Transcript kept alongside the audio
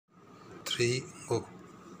3, go.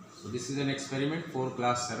 So this is an experiment for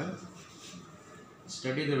class 7.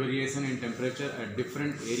 Study the variation in temperature at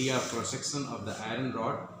different area of cross section of the iron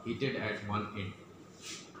rod heated at one end.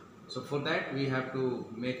 So for that we have to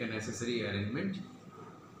make a necessary arrangement.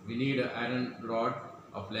 We need an iron rod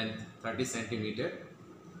of length 30 centimeter,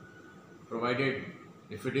 provided,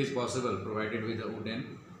 if it is possible, provided with a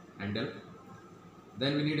wooden handle.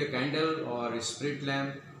 Then we need a candle or a spirit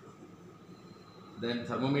lamp, then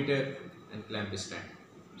thermometer and clamp stand.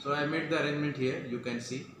 So I made the arrangement here, you can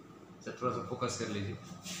see. So थोड़ा सा focus कर लीजिए.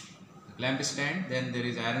 Clamp stand, then there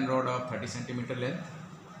is iron rod of 30 centimeter length,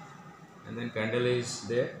 and then candle is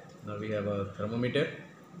there. Now we have a thermometer,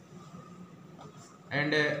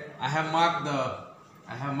 and I have marked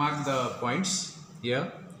the points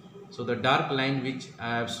here. So the dark line which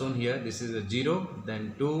I have shown here, this is a 0,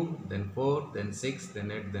 then 2, then 4, then 6, then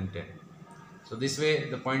 8, then 10. So this way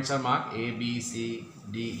the points are marked A, B, C,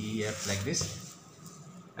 D, E, F, like this,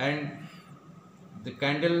 and the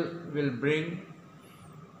candle will bring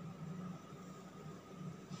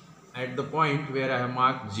at the point where I have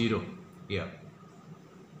marked 0 here.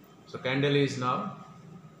 So candle is now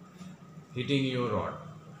hitting your rod.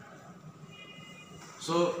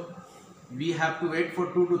 So we have to wait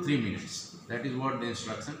for 2 to 3 minutes. That is what the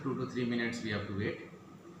instruction, 2 to 3 minutes we have to wait.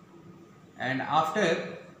 And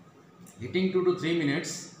after hitting 2 to 3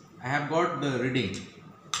 minutes, I have got the reading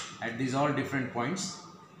at these all different points.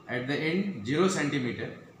 At the end, 0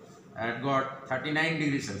 centimeter, I have got 39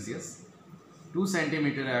 degrees Celsius. 2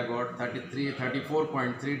 centimeter, I have got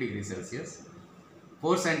 34.3 degrees Celsius.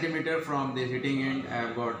 4 centimeter from the hitting end, I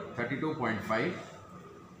have got 32.5.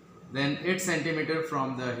 Then 8 centimeter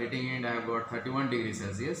from the hitting end, I have got 31 degrees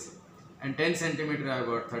Celsius. And 10 centimeter, I have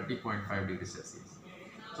got 30.5 degrees Celsius.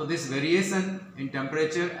 So this variation in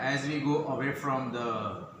temperature as we go away from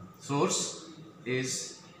the source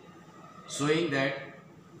is showing that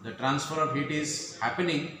the transfer of heat is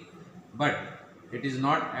happening, but it is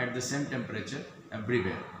not at the same temperature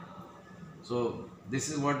everywhere. So this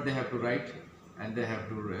is what they have to write, and they have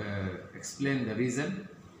to explain the reason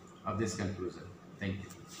of this conclusion. Thank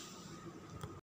you.